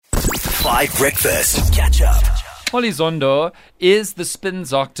5 Breakfast. Catch up. Xoli Zondo is the spin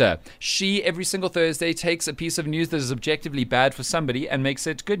doctor. She, every single Thursday, takes a piece of news that is objectively bad for somebody and makes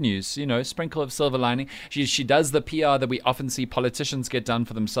it good news. You know, sprinkle of silver lining. She does the PR that we often see politicians get done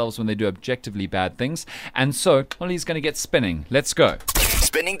for themselves when they do objectively bad things. And so, Xoli's going to get spinning. Let's go.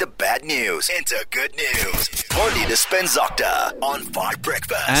 Spinning the bad news into good news. Xoli the Spin Doctor on 5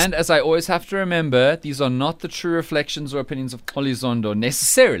 Breakfast. And as I always have to remember, these are not the true reflections or opinions of Xoli Zondo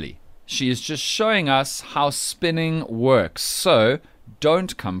necessarily. She is just showing us how spinning works. So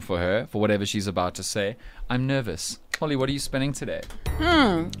don't come for her for whatever she's about to say. I'm nervous. Xoli, what are you spinning today?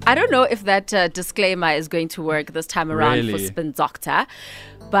 I don't know if that disclaimer is going to work this time around for Spin Doctor.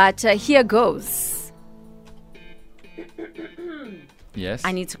 But here goes. Yes?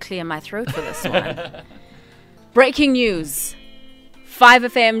 I need to clear my throat for this one. Breaking news.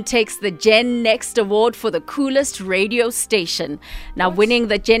 5FM takes the GenNext award for the coolest radio station. Now, winning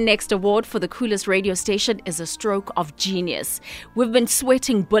the GenNext award for the coolest radio station is a stroke of genius. We've been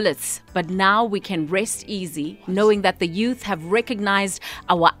sweating bullets, but now we can rest easy knowing that the youth have recognized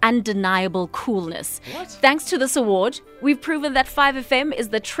our undeniable coolness. Thanks to this award, we've proven that 5FM is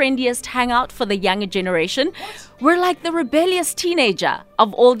the trendiest hangout for the younger generation. We're like the rebellious teenager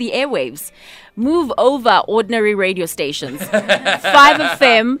of all the airwaves. Move over, ordinary radio stations.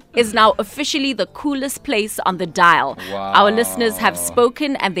 5FM is now officially the coolest place on the dial. Wow. Our listeners have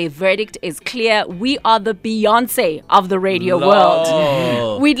spoken and their verdict is clear. We are the Beyonce of the radio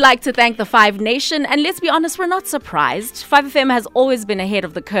world. We'd like to thank the 5 Nation, and let's be honest, we're not surprised. 5FM has always been ahead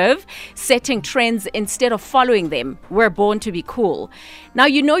of the curve, setting trends instead of following them. We're born to be cool. Now,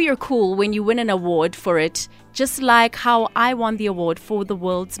 you know you're cool when you win an award for it, just like how I won the award for the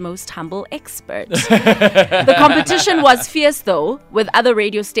world's most humble expert. The competition was fierce, though, with other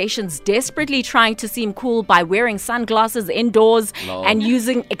radio stations desperately trying to seem cool by wearing sunglasses indoors and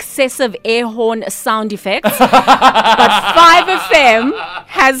using excessive air horn sound effects. But 5FM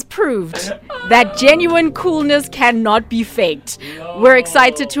has proved that genuine coolness cannot be faked. We're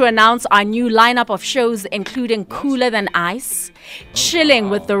excited to announce our new lineup of shows, including Cooler Than Ice, Chilling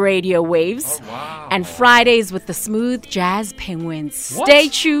with the Radio Waves, and Fridays with the Smooth Jazz Penguins. Stay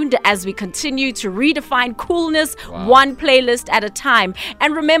tuned as we continue to redefine coolness one playlist at a time.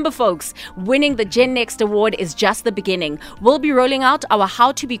 And remember, folks, winning the GenNext award is just the beginning. We'll be rolling out our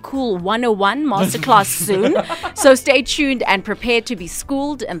How to Be Cool 101 masterclass soon. So stay tuned and prepare to be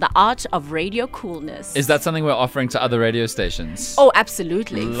schooled in the art of radio coolness. Is that something we're offering to other radio stations? Oh,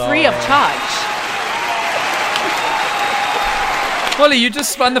 absolutely. Free of charge. Xoli, you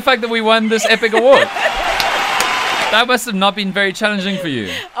just spun the fact that we won this epic award. That must have not been very challenging for you.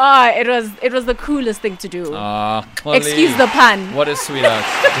 It was the coolest thing to do. Xoli, excuse the pun. What a sweetheart.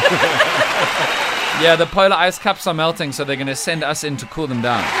 Yeah, the polar ice caps are melting, so they're going to send us in to cool them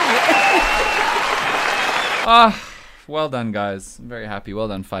down. Well done, guys. I'm very happy. Well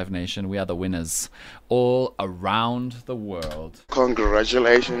done, 5 Nation. We are the winners all around the world.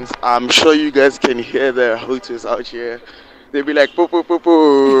 Congratulations. I'm sure you guys can hear the hooters out here. They'll be like, poo, poo, poo,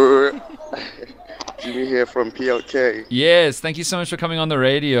 poo. Jimmy here from PLK. Yes, thank you so much for coming on the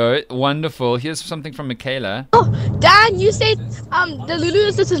radio. Wonderful. Here's something from Michaela. Oh, Dan, you said the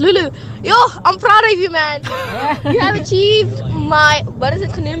Lulu, this is Lulu. Yo, I'm proud of you, man. You have achieved my, what is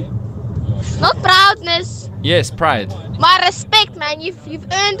it, Kanim? Not proudness. Yes, pride. My respect, man. You've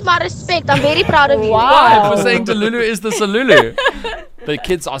earned my respect. I'm very proud of you. Wow. For saying Delulu is the Salulu. The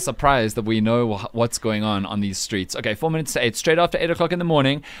kids are surprised that we know what's going on these streets. Okay, 4 minutes to 8. Straight after 8 o'clock in the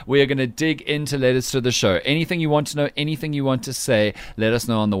morning, we are going to dig into letters to the show. Anything you want to know, anything you want to say, let us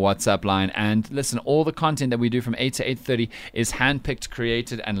know on the WhatsApp line. And listen, all the content that we do from 8 to 8:30 is handpicked,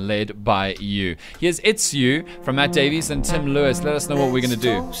 created, and led by you. Here's It's You from Matt Davies and Tim Lewis. Let us know what we're going to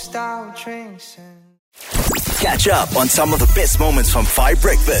do. Catch up on some of the best moments from 5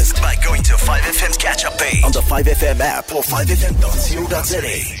 Breakfast by going to 5FM's catch-up page on the 5FM app or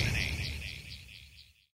 5FM.co.za.